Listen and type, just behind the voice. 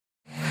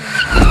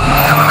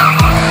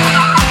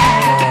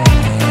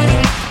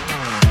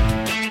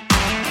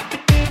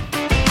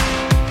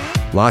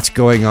lots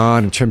going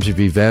on in terms of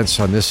events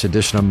on this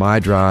edition of My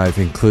Drive,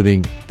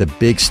 including the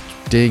Big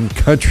Sting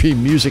Country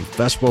Music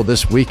Festival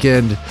this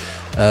weekend.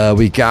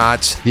 We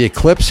got the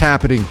Eclipse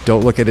happening.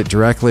 Don't look at it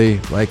directly,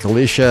 like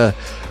Alicia.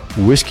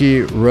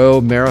 Whiskey Row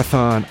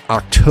Marathon,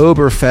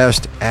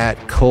 Oktoberfest at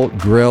Colt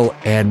Grill,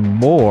 and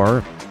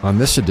more on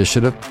this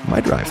edition of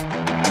My Drive.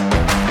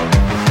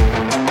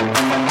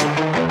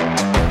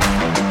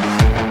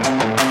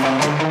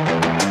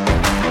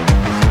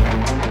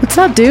 What's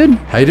up, dude?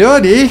 How you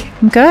doing, E?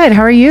 I'm good.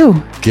 How are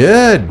you?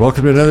 Good.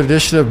 Welcome to another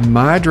edition of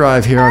My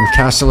Drive here on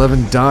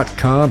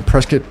Cast11.com,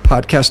 Prescott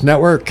Podcast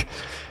Network.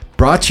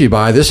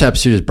 This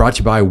episode is brought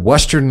to you by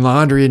Western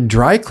Laundry and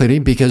Dry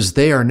Cleaning, because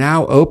they are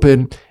now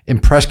open in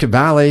Prescott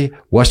Valley,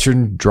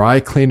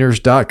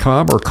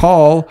 westerndrycleaners.com, or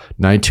call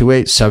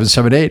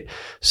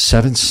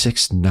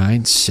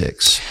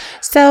 928-778-7696.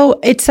 So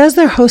it says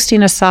they're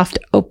hosting a soft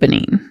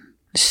opening.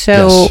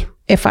 So yes.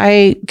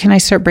 Can I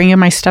start bringing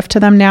my stuff to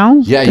them now?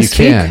 Yeah, you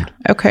can.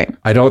 Okay.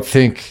 I don't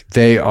think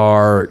they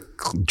are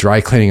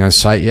dry cleaning on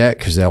site yet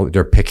because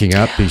they're picking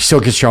up. But you still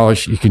get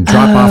yours. You can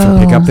drop off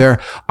and pick up there.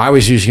 I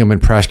was using them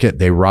in Prescott.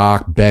 They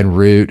rock. Ben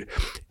Root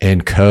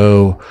and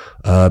Co.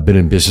 Been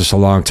in business a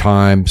long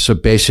time. So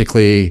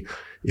basically,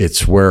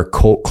 it's where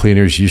Colt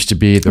Cleaners used to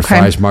be, the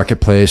Fry's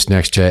Marketplace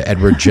next to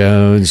Edward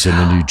Jones and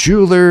the New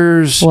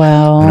Jewelers and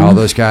all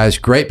those guys.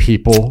 Great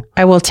people.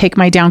 I will take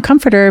my down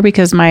comforter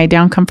because my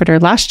down comforter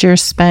last year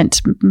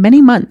spent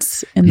many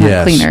months in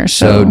that cleaner.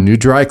 So new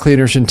dry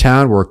cleaners in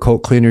town where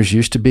Colt Cleaners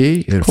used to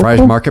be in Fry's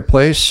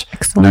Marketplace.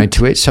 Excellent.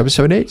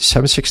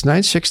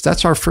 928-778-7696.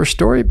 That's our first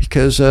story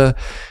because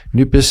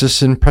new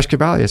business in Prescott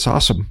Valley. It's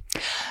awesome.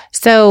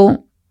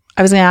 So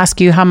I was going to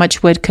ask you how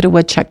much wood could a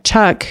woodchuck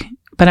chuck?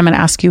 But I'm going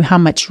to ask you, how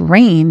much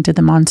rain did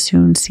the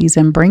monsoon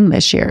season bring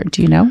this year?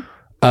 Do you know?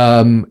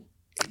 Do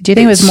you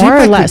think it was more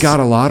or less? We got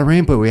a lot of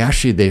rain, but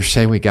they're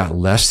saying we got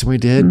less than we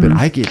did. But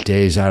I get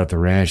days out at the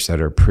ranch that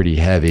are pretty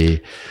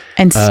heavy.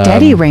 And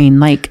steady rain.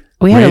 Like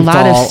we had a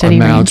lot of steady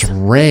amounts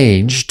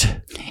ranged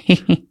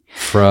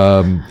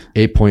from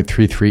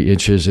 8.33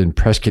 inches in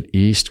Prescott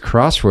East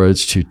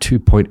Crossroads to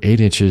 2.8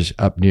 inches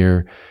up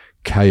near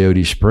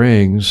Coyote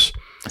Springs.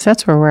 So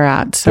that's where we're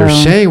at. So they're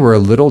saying we're a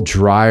little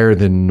drier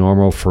than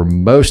normal for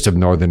most of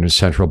northern and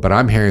central, but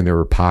I'm hearing there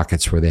were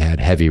pockets where they had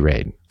heavy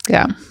rain.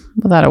 Yeah,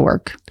 well, that'll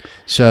work.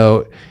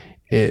 So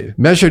it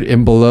measured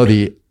in below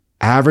the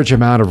average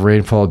amount of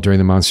rainfall during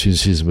the monsoon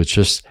season, with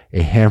just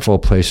a handful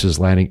of places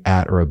landing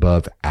at or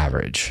above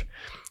average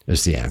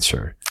is the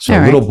answer. So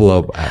a little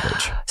below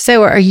average.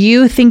 So are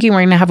you thinking we're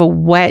going to have a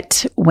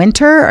wet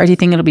winter, or do you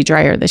think it'll be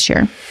drier this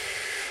year?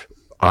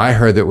 I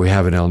heard that we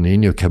have an El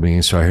Nino coming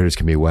in, so I heard it's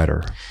going to be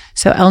wetter.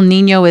 So El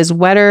Nino is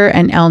wetter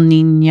and El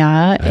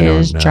Niña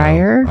is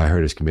drier? I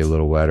heard it's going to be a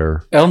little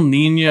wetter. El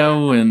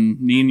Nino and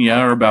Niña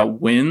are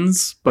about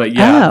winds, but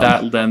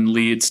that then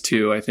leads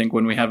to, I think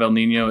when we have El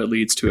Nino, it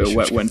leads to a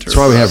wet winter. That's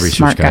why we have research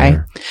Smart guy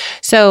here.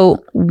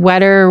 So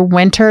wetter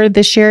winter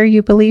this year,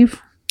 you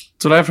believe?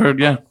 That's what I've heard,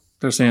 yeah.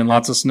 They're saying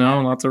lots of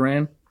snow, lots of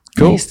rain.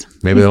 Cool. Nice.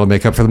 Maybe that'll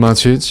make up for the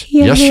monsoons.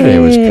 Yay. Yesterday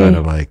was kind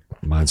of like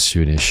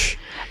monsoonish.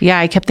 Yeah,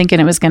 I kept thinking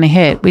it was going to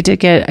hit.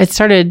 It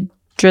started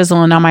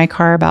drizzling on my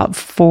car about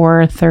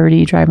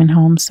 4:30 driving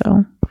home.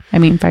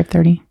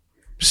 5:30.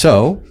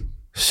 So,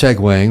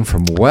 segueing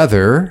from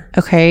weather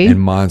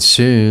and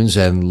monsoons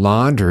and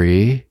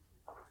laundry,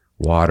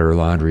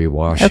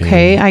 washing.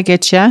 Okay, I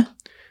get you.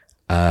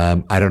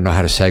 I don't know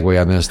how to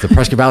segue on this. The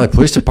Prescott Valley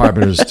Police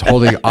Department is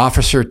holding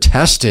officer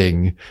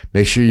testing.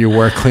 Make sure you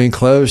wear clean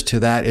clothes to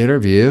that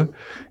interview.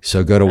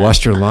 So go to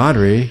Western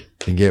Laundry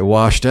and get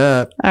washed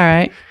up. All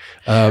right.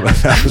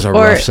 That was a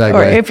rough segue.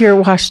 Or if you're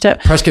washed up.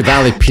 Prescott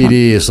Valley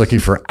PD is looking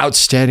for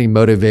outstanding,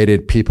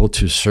 motivated people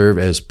to serve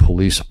as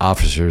police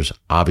officers.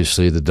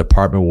 Obviously, the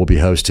department will be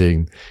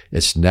hosting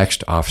its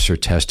next officer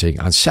testing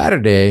on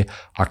Saturday,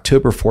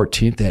 October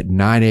 14th at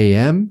 9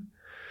 a.m.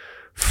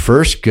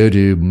 First, go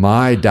to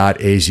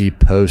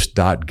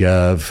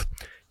my.azpost.gov.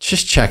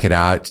 Just check it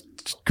out.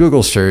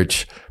 Google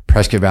search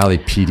Prescott Valley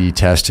PD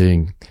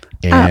testing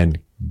and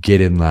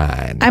get in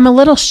line. I'm a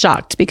little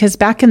shocked because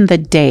back in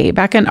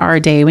our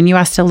day, when you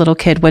asked a little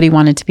kid what he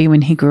wanted to be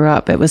when he grew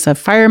up, it was a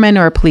fireman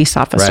or a police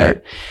officer.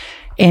 Right.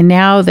 And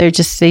now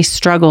they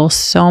struggle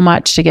so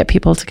much to get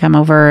people to come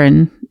over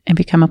and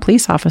become a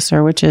police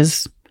officer, which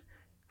is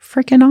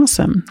freaking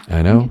awesome.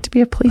 I know. To be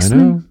a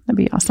policeman, that'd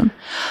be awesome.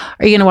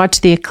 Are you going to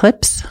watch the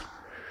Eclipse? Have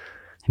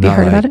you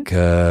heard about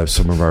it?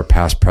 Some of our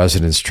past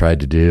presidents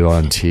tried to do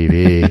on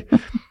TV.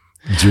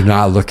 Do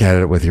not look at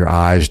it with your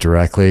eyes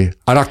directly.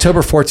 On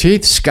October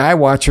 14th, sky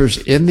watchers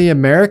in the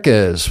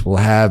Americas will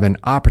have an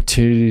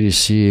opportunity to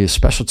see a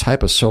special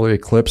type of solar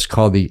eclipse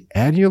called the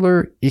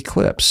annular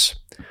eclipse.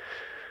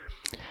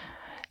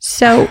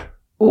 So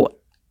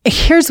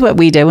here's what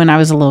we did when I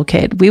was a little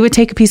kid. We would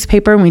take a piece of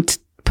paper and we'd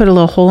put a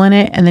little hole in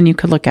it, and then you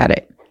could look at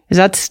it. Is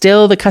that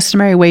still the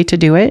customary way to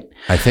do it?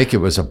 I think it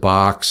was a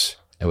box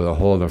and with a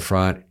hole in the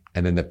front.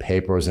 and then the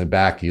paper was in the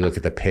back. You look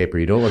at the paper.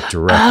 You don't look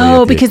directly at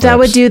the because eclipse. that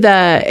would do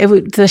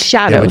the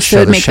shadow. It So it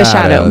would make the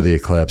shadow of the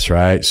eclipse,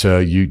 right? So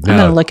I'm going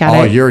to look at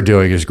all it. you're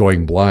doing is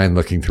going blind,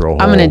 looking through a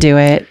hole. I'm going to do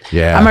it.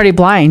 Yeah. I'm already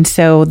blind,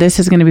 so this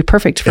is going to be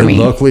perfect for me. It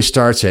locally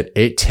starts at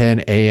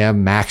 8:10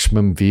 a.m.,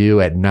 maximum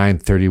view at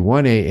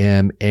 9:31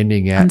 a.m.,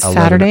 ending at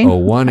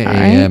 11:01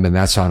 a.m., and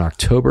that's on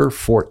October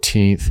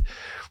 14th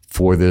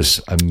for this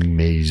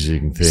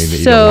amazing thing that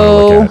you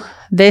don't want to look at.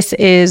 This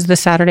is the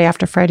Saturday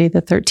after Friday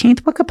the 13th.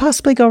 What could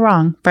possibly go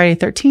wrong? Friday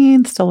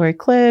 13th, solar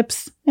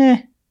eclipse.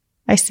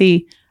 I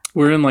see.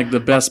 We're in like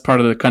the best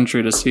part of the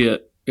country to see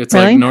it. It's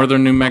Really? like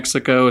northern New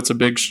Mexico. It's a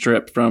big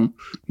strip from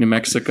New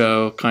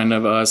Mexico, kind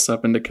of us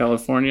up into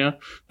California.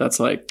 That's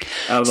like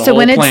out of the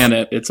whole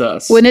planet, it's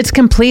us. When it's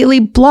completely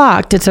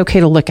blocked, it's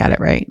okay to look at it,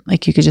 right?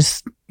 Like you could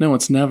just... No,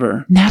 it's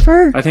never.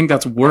 Never? I think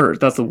that's worse.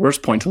 That's the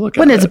worst point to look at.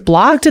 When it's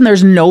blocked and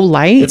there's no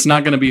light? It's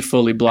not going to be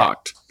fully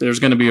blocked. There's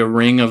going to be a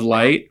ring of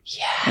light.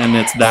 Yes. And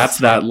that's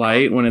that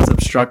light. When it's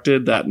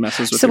obstructed, that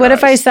messes with So what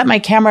if I set my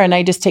camera and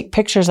I just take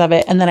pictures of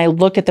it and then I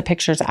look at the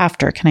pictures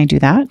after? Can I do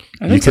that?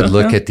 You could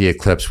look at the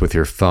eclipse with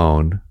your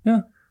phone.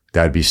 Yeah.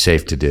 That'd be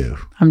safe to do.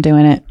 I'm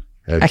doing it.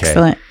 Okay.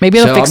 Excellent. Maybe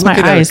it'll fix my eyes.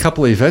 I'm looking at a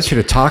couple of events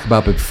here to talk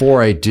about, but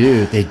before I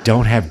do, they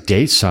don't have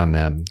dates on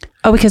them.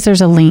 Oh, because there's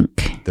a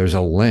link. There's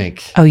a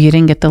link. Oh, you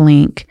didn't get the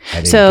link.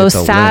 So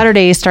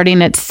Saturday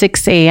starting at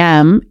 6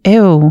 a.m.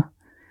 Ew.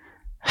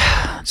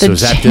 So is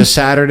that this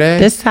Saturday?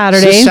 This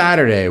Saturday. This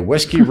Saturday,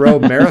 Whiskey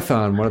Road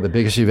Marathon, one of the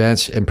biggest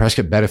events in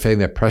Prescott, benefiting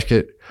the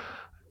Prescott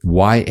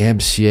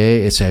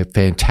YMCA. It's a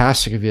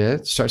fantastic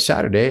event. Starts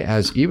Saturday,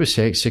 as Eve was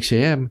saying, 6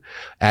 a.m.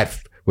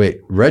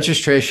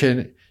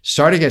 Registration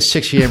starting at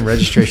 6 a.m.,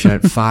 registration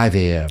at 5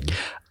 a.m.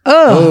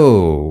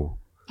 Oh.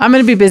 I'm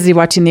going to be busy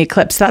watching the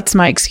eclipse. That's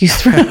my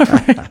excuse for not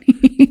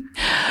running.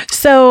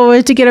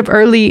 So to get up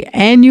early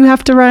and you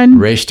have to run.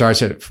 Race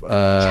starts at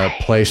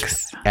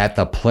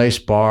the Place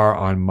Bar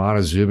on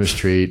Montezuma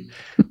Street.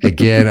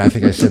 Again, I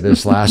think I said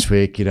this last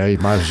week. You might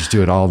as well just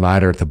do an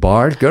all-nighter at the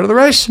bar. Go to the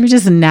race. We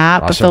just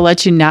nap. Awesome. If they'll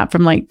let you nap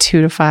from like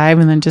 2 to 5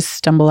 and then just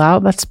stumble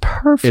out, that's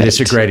perfect. It's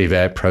a great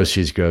event.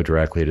 Proceeds go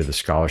directly to the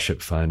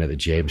scholarship fund of the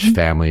James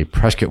Family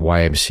Prescott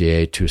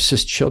YMCA to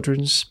assist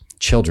children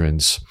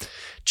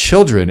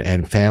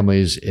and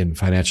families in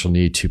financial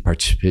need to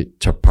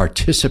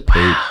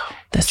participate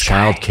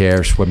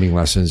childcare, swimming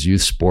lessons,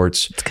 youth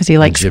sports. It's because he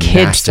likes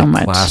kids so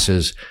much.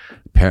 Classes.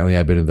 Apparently,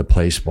 I've been in the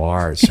Place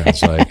Bar. It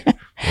sounds like,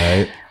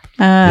 right?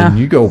 And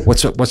you go.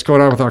 What's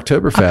going on with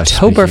Oktoberfest?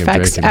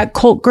 Oktoberfest at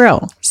Colt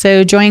Grill.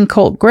 So join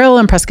Colt Grill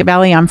in Prescott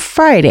Valley on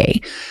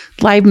Friday.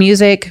 Live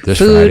music,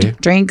 food,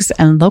 drinks,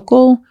 and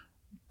local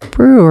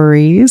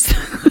breweries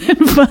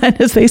and fun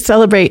as they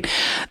celebrate.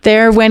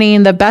 They're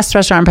winning the best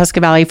restaurant in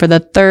Prescott Valley for the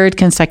 3rd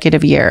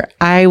consecutive year.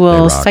 I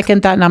will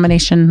second that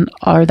nomination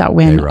or that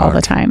win all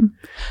the time.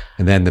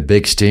 And then the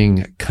Big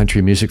Sting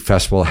Country Music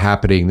Festival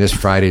happening this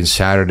Friday and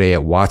Saturday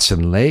at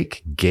Watson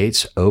Lake.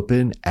 Gates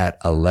open at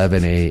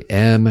 11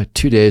 a.m.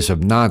 2 days of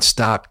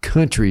nonstop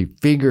country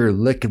finger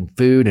licking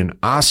food and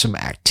awesome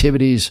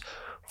activities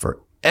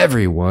for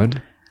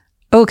everyone.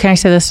 Oh, can I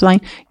say this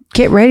line?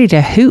 Get ready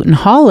to hoot and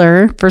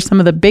holler for some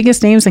of the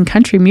biggest names in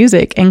country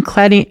music,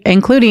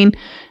 including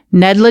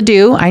Ned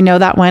Ledoux. I know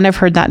that one. I've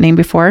heard that name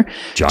before.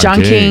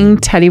 John King,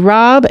 Teddy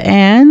Robb,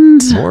 and...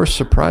 more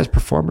surprise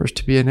performers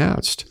to be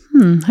announced.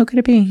 Who could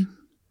it be?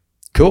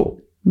 Cool.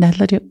 Ned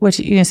Ledoux. What,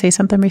 you going to say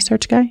something,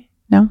 research guy?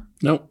 No?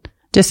 Nope.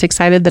 Just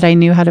excited that I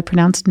knew how to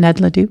pronounce Ned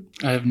Ledoux?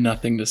 I have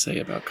nothing to say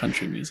about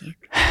country music.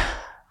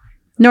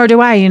 Nor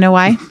do I. You know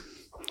why?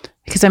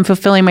 Because I'm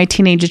fulfilling my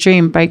teenage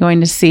dream by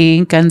going to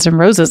see Guns N'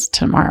 Roses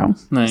tomorrow.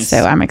 Nice.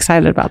 So I'm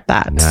excited about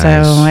that. Nice.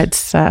 So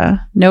it's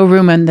no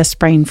room in this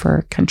brain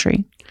for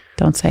country.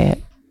 Don't say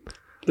it. Are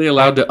they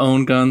allowed to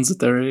own guns at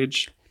their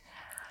age?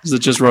 Is it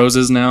just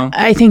roses now?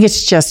 I think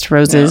it's just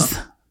roses.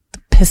 Yeah.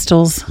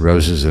 Pistols.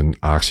 Roses and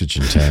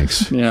oxygen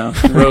tanks. Yeah,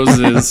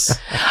 roses.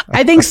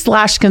 I think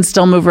Slash can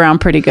still move around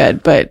pretty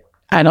good, but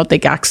I don't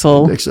think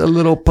Axl. It's a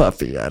little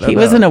puffy. He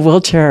was in a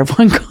wheelchair at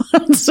one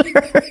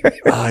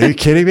concert. Oh, are you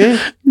kidding me?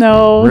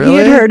 No, really? He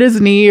had hurt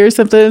his knee or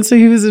something, so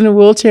he was in a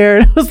wheelchair.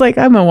 And I was like,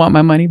 I'm going to want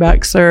my money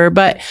back, sir.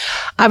 But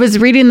I was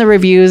reading the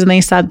reviews and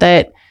they said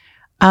that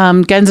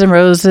Guns N'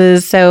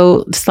 Roses,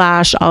 so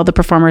Slash, all the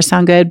performers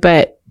sound good,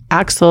 but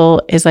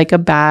Axl is like a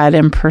bad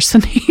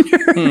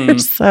impersonator.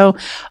 So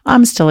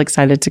I'm still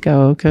excited to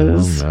go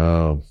because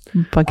all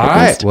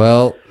right.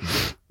 Well,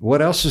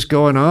 what else is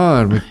going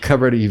on? We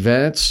covered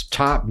events,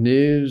 top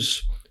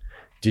news.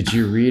 Did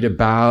you read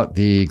about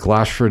the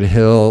Glassford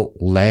Hill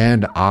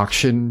land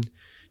auction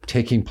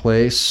taking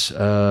place?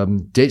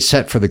 Date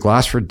set for the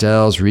Glassford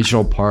Dells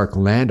Regional Park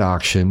land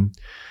auction.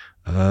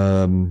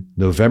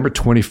 November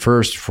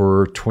 21st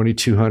for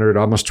 2,200,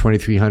 almost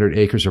 2,300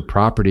 acres of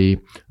property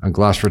on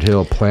Glassford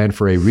Hill, planned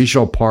for a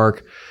regional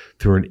park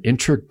through an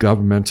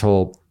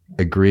intergovernmental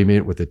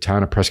agreement with the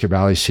town of Prescott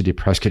Valley, city of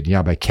Prescott, and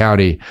Yaba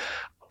County.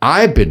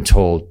 I've been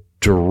told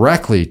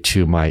directly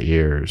to my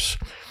ears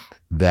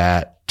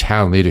that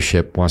town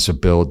leadership wants to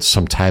build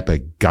some type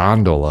of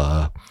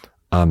gondola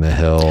on the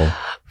hill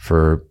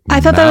for I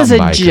thought that was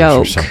a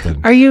joke. Or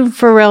something. Are you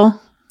for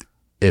real?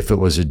 If it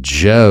was a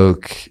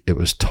joke, it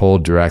was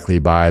told directly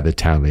by the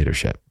town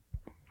leadership.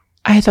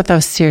 I thought that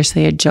was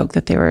seriously a joke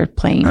that they were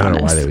playing on I don't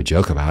know us. why they would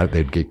joke about it.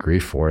 They'd get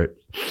grief for it.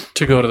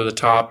 To go to the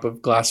top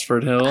of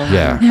Glassford Hill.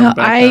 Yeah. No,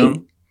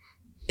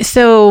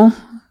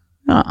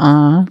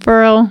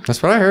 for real?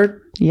 That's what I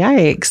heard.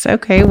 Yikes.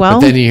 Okay,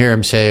 well. But then you hear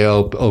him say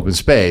open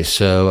space.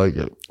 So, I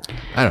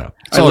don't know.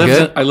 It's all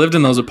good. I lived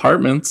in those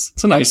apartments.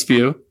 It's a nice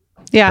view.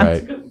 Yeah.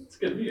 Right. It's a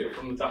good view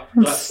from the top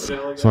of Glassford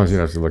Hill. As long as you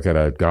don't have to look at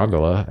a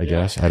gondola, I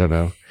guess. I don't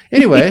know.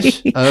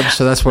 Anyways,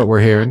 so that's what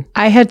we're hearing.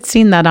 I had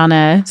seen that on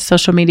a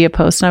social media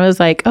post and I was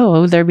like,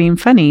 oh, they're being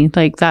funny.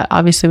 Like that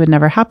obviously would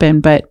never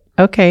happen, but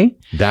okay.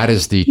 That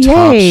is the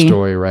top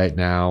story right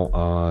now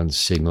on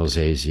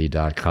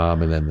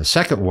signalsaz.com. And then the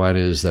second one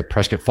is the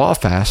Prescott Fall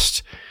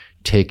Fest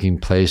taking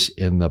place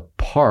in the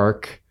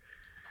park.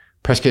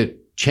 Prescott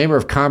Chamber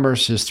of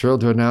Commerce is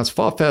thrilled to announce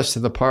Fall Fest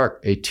in the park,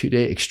 a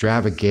 2-day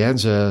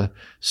extravaganza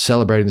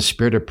celebrating the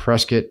spirit of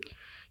Prescott,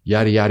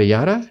 yada, yada,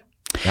 yada.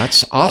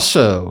 That's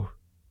also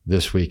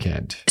this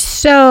weekend.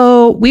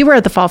 So we were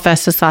at the Fall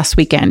Fest this last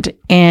weekend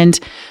and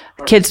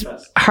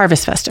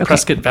Harvest Fest. Okay.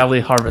 Prescott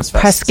Valley Harvest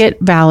Fest. Prescott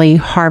Valley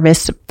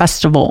Harvest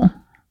Festival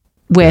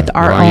with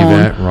our wrong own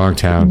event, wrong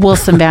town.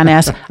 Wilson Van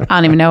Ness. I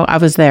don't even know. I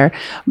was there.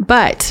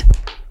 But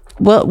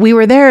we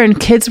were there and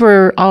kids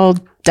were all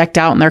decked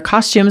out in their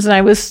costumes and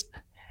I was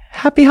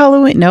happy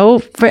Halloween.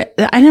 No,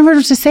 I never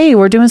know to say.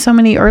 We're doing so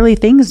many early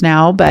things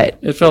now, but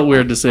it felt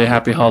weird to say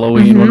happy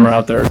Halloween when we're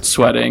out there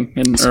sweating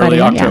in early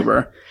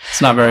October. Yeah. It's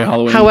not very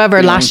Halloween.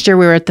 However, last year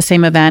we were at the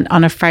same event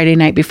on a Friday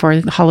night before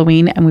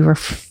Halloween and we were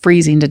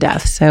freezing to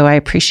death. So I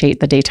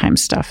appreciate the daytime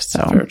stuff.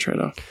 So fair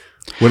trade-off.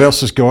 What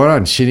else is going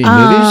on? See any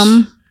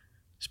movies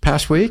this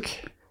past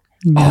week?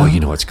 No. Oh, you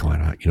know what's going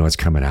on? You know what's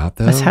coming out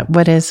though?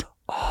 What is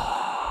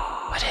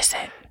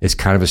it? It's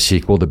kind of a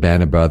sequel to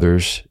Band of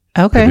Brothers.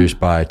 Okay. Produced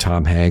by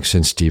Tom Hanks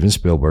and Steven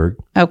Spielberg.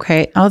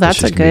 Okay. Oh,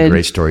 that's a good.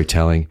 Great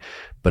storytelling,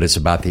 but it's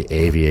about the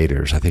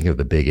aviators. I think of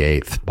the Big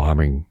Eighth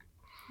bombing.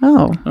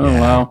 Oh,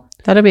 wow.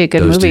 That'll be a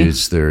good movie.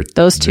 Dudes,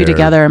 those two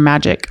together are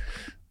magic.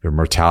 Their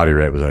mortality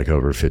rate was like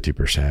over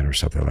 50% or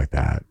something like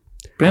that.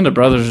 Band of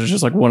Brothers is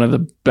just like one of the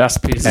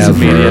best pieces of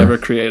media ever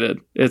created.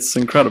 It's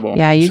incredible.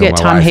 Yeah, you get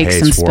Tom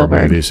Hanks and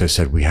Spielberg. Movies. I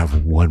said, we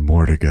have one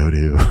more to go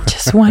to.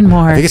 Just one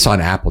more. I think it's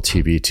on Apple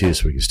TV too,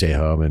 so we can stay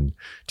home and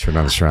turn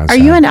on the surround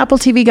sound. Are you an Apple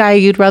TV guy?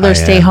 You'd rather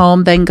stay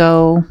home than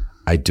go?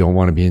 I don't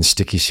want to be in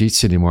sticky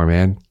seats anymore,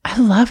 man. I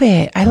love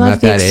it. I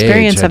love the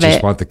experience of it. I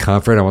just want the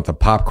comfort. I want the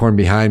popcorn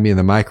behind me in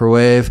the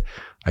microwave.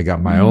 I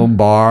got my own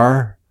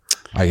bar.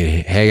 I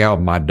can hang out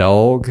with my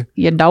dog.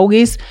 Your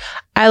doggies.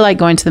 I like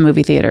going to the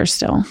movie theater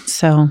still.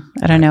 So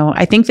I don't know.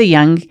 I think the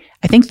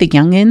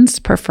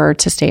youngins prefer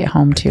to stay at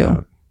home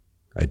too.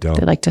 I don't.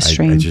 They like to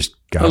stream.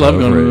 I love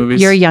going to the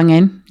movies. You're a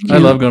youngin. I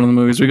love going to the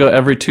movies. We go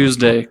every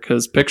Tuesday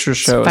because picture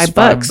show is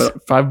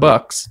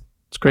 $5.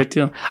 It's a great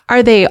deal.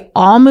 Are they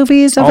all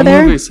movies over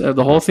there? All movies.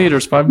 The whole theater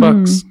is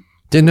 $5.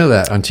 Didn't know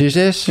that. On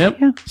Tuesdays? Yep.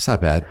 Yeah. It's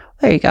not bad.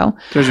 There you go.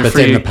 But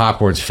then the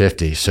popcorn's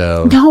 $50.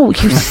 So no,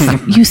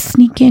 you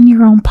sneak in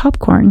your own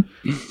popcorn.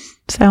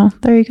 So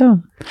there you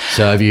go.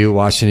 So have you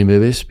watched any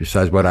movies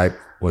besides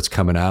what's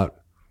coming out?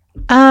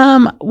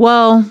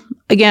 Well,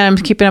 again, I'm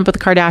keeping up with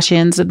the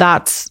Kardashians.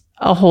 That's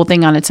a whole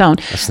thing on its own.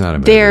 That's not a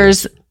movie.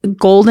 There's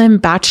Golden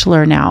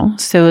Bachelor now.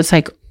 So it's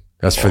like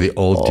that's for the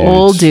old dudes.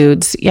 Old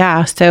dudes.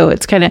 Yeah. So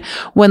it's kind of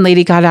one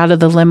lady got out of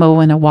the limo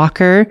in a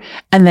walker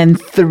and then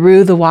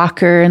threw the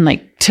walker and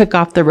like took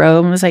off the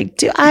robe and was like,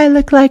 do I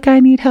look like I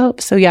need help?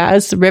 So yeah,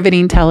 it's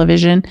riveting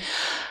television.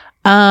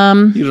 You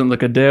don't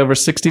look a day over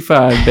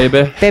 65,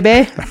 baby.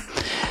 Baby.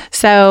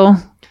 So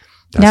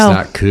that's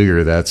not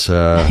cougar. That's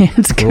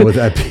what would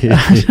that be?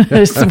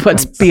 It's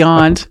what's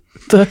beyond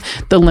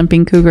the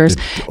limping cougars.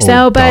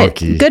 So, but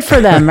donkey. Good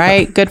for them,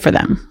 right? Good for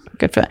them.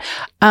 Good for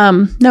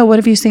them. No, what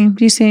have you seen?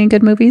 Do you see any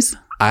good movies?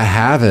 I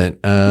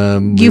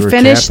havenent. You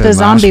finished the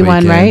zombie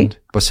one, right?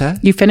 What's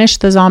that? You finished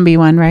the zombie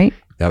one, right?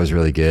 That was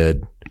really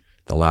good.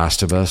 The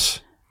Last of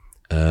Us.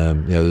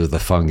 There's the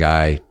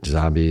fungi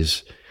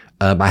zombies.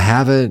 I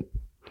haven't.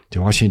 Did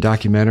you watch any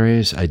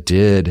documentaries? I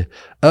did.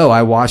 Oh,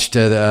 I watched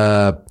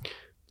Long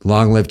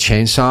Live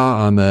Chainsaw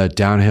on the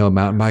downhill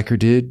mountain biker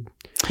dude.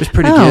 It was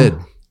pretty good.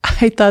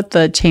 I thought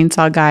the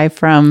chainsaw guy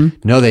from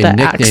they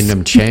nicknamed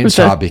him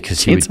Chainsaw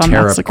because he would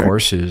tear up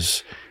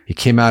courses. He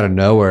came out of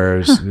nowhere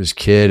as this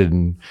kid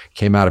and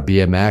came out of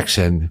BMX,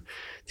 and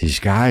these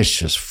guys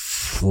just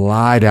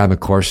fly down the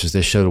courses.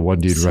 They showed one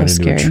dude run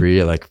into a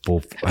tree at like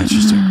full. I was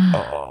just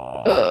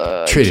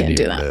like, tree didn't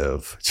even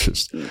move.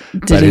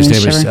 But his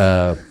name was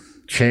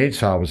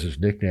Chainsaw was his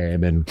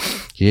nickname, and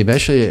he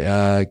eventually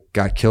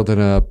got killed in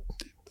a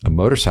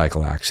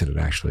motorcycle accident,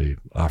 actually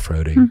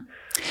off-roading.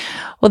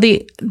 Well,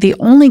 the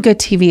only good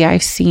TV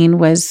I've seen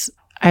was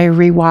I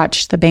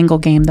rewatched the Bengal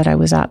game that I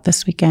was at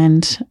this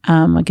weekend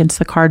against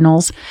the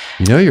Cardinals.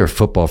 You know, you're a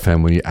football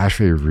fan when you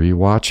actually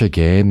rewatch a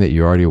game that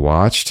you already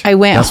watched. I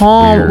went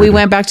home. Weird. We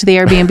went back to the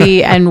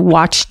Airbnb and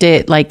watched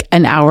it like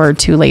an hour or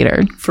two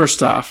later.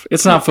 First off,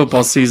 it's not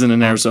football season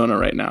in Arizona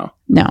right now.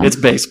 No. It's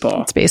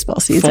baseball. It's baseball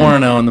season.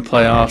 4-0 in the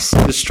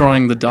playoffs,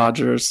 destroying the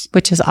Dodgers.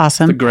 Which is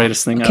awesome. The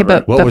greatest thing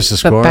ever. What was the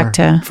score?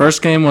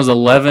 First game was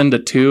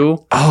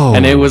 11-2. Oh.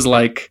 And it was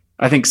like,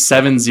 I think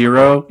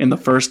 7-0 in the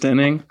first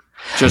inning.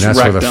 Just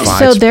wrecked them.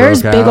 So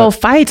there's big old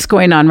fights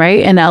going on,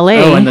 right, in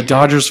LA. Oh, and the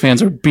Dodgers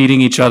fans are beating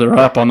each other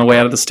up on the way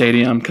out of the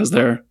stadium because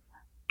they're,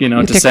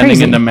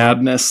 descending into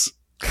madness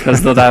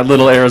because that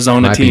little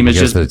Arizona team is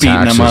just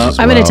beating them up.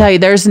 I'm going to tell you,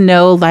 there's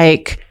no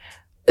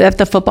at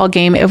the football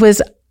game, it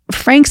was,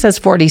 Frank says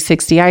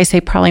 40-60. I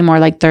say probably more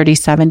like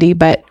 30-70,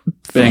 but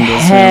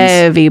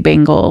heavy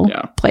Bengal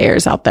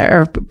players out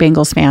there, or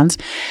Bengals fans.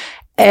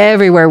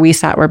 Everywhere we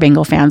sat were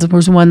Bengal fans. There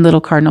was one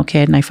little Cardinal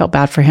kid, and I felt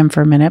bad for him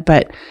for a minute,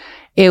 but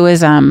it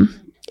was,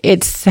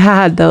 it's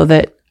sad though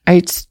that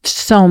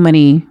so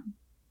many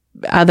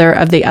other,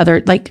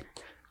 like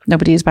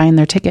nobody's buying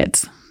their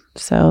tickets.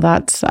 So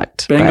that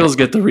sucked. Bengals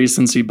get the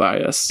recency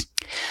bias.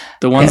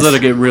 The ones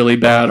that get really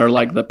bad are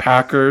like the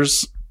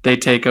Packers. They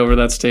take over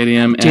that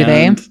stadium. Do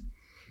they?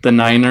 The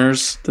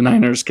Niners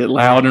get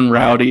loud and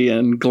rowdy,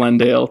 and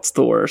Glendale, it's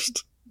the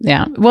worst.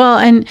 Yeah. Well,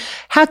 and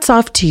hats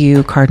off to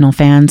you, Cardinal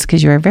fans,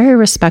 because you're very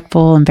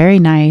respectful and very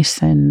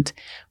nice, and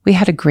we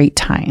had a great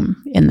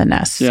time in the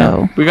nest. Yeah.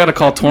 So we got to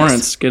call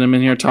Torrance, get him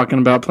in here talking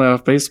about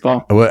playoff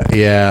baseball. Well,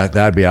 yeah,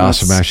 that'd be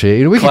awesome,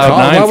 actually. We can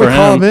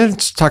call him in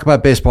to talk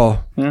about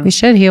baseball. Yeah. We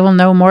should. He will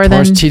know more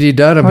Torrance than TD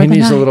Dunham. He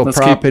needs a little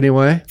prop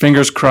anyway.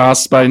 Fingers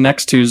crossed by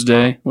next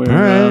Tuesday. All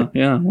right.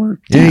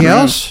 Anything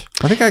else?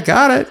 I think I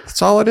got it.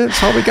 That's all it is.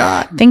 That's all we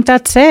got. I think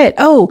that's it.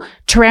 Oh,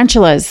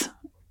 tarantulas.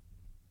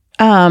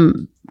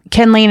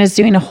 Ken Lane is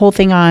doing did a whole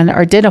thing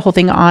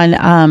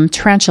on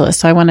tarantulas.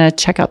 So I want to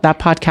check out that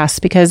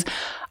podcast because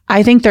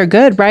I think they're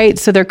good, right?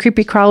 So they're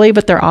creepy crawly,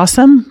 but they're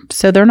awesome.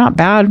 So they're not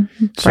bad.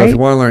 So if you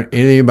want to learn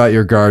anything about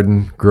your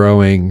garden,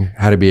 growing,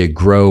 how to be a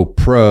grow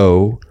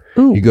pro,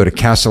 you go to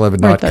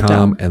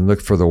cast11.com and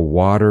look for the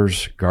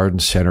Waters Garden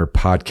Center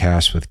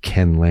podcast with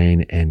Ken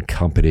Lane and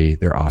company.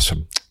 They're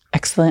awesome.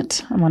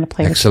 Excellent. I want to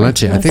play.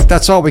 Excellent. I think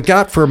that's all we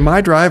got for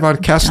My Drive on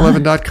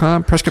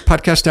cast11.com. Prescott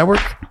Podcast Network,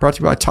 brought to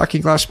you by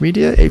Talking Glass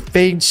Media, a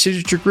Fane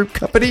Signature Group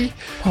company.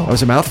 That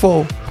was a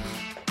mouthful.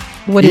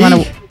 What do you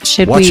want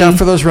to? Watch out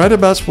for those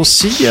roundabouts. We'll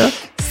see ya.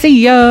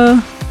 See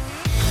ya.